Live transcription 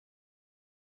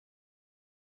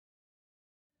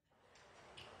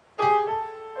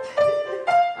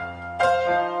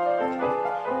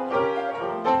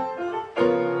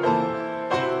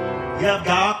You've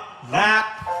got that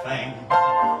thing.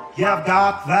 You've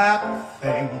got that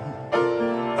thing.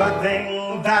 The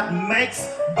thing that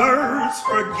makes birds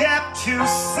forget to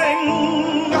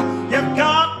sing. You've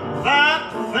got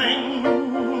that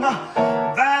thing.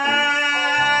 That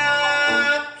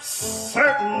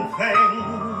certain thing.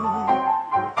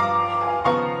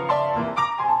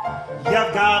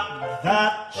 You've got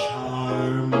that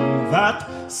charm,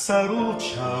 that subtle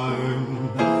charm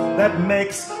that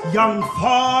makes young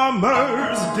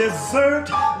farmers desert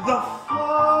the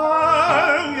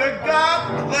farm. You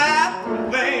got that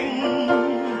thing,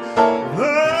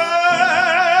 that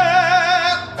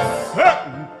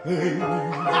certain thing.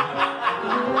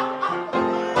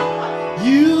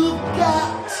 You've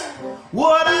got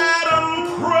what Adam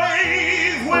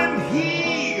craved when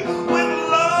he, with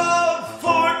love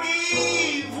for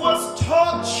Eve, was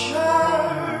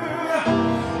tortured.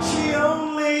 She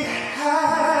only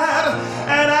had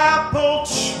an apple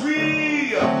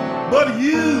tree, but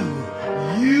you've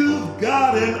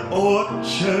got an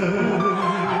orchard.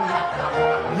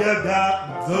 You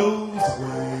got those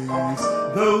ways,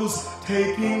 those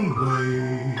taking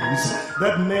ways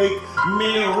that make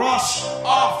me rush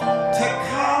off to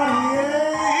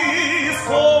Cartier's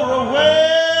for a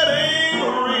wedding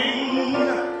ring.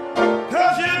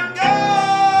 'Cause you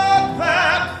got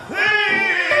that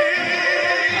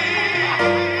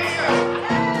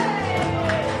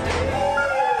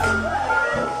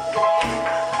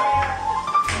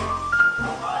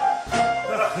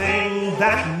the thing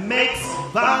that makes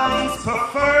vines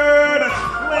prefer to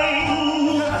cling.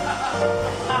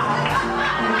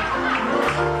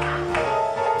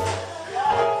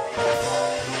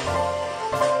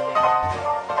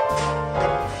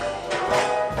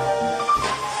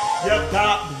 You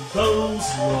got those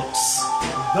looks,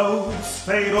 those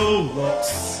fatal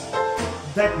looks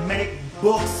that make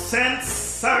book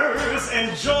censors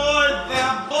enjoy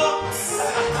their books.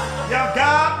 You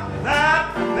got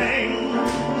that thing.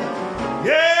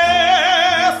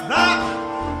 Yes, that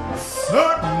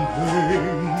certain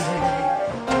thing.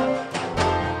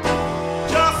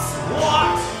 Just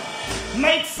what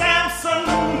made Samson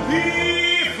be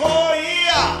for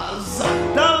years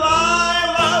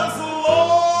Delilah's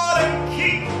lord and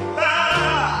keeper.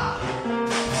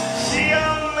 She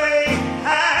only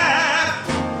had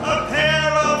a pair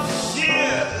of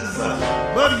shears,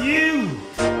 but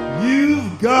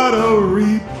you've got a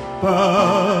reaper.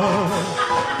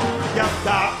 You've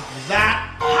got that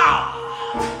power,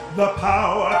 the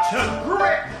power to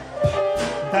grip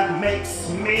that makes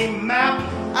me map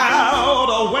out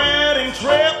a wedding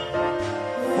trip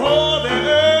for the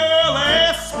earth.